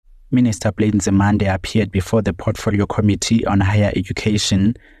Minister Blade Nzimande appeared before the Portfolio Committee on Higher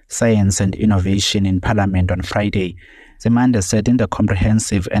Education, Science and Innovation in Parliament on Friday. Nzimande said in the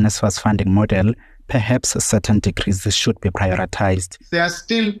comprehensive NSFAS funding model, perhaps certain degrees should be prioritized. There are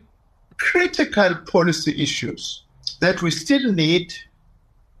still critical policy issues that we still need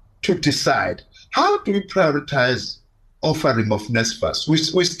to decide. How do we prioritize offering of NSFAS?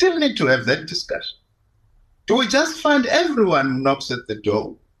 We still need to have that discussion. Do we just find everyone knocks at the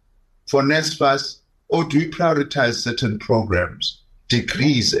door for NSFAS, or do we prioritize certain programs,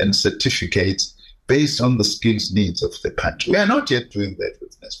 degrees and certificates based on the skills needs of the country? We are not yet doing that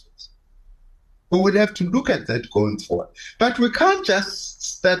with NSFAS. We would have to look at that going forward. But we can't just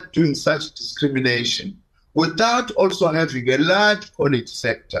start doing such discrimination without also having a large college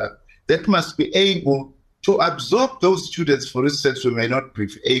sector that must be able to absorb those students, for instance, who may not be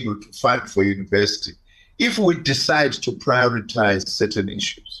able to fight for university, if we decide to prioritize certain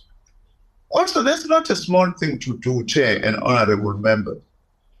issues. Also, that's not a small thing to do, Chair and Honorable Member,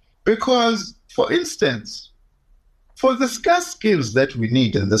 because, for instance, for the scarce skills that we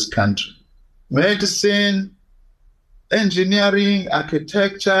need in this country, medicine, engineering,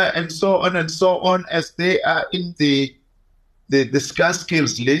 architecture, and so on, as they are in the scarce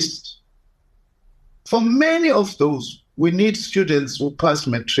skills list, for many of those, we need students who pass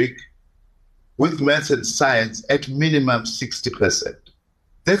matric with maths and science at minimum 60%.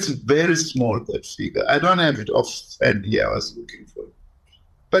 That's very small, that figure. I don't have it offhand here, I was looking for it.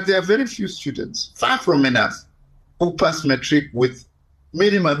 But there are very few students, far from enough, who pass matric with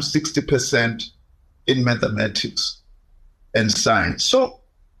minimum 60% in mathematics and science. So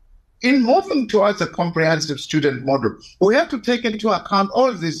in moving towards a comprehensive student model, we have to take into account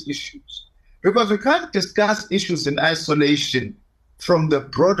all these issues, because we can't discuss issues in isolation from the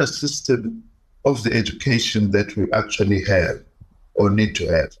broader system of the education that we actually have or need to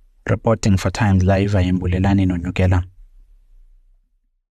have. Reporting for Times Live, I am Bulelani Nonyukela.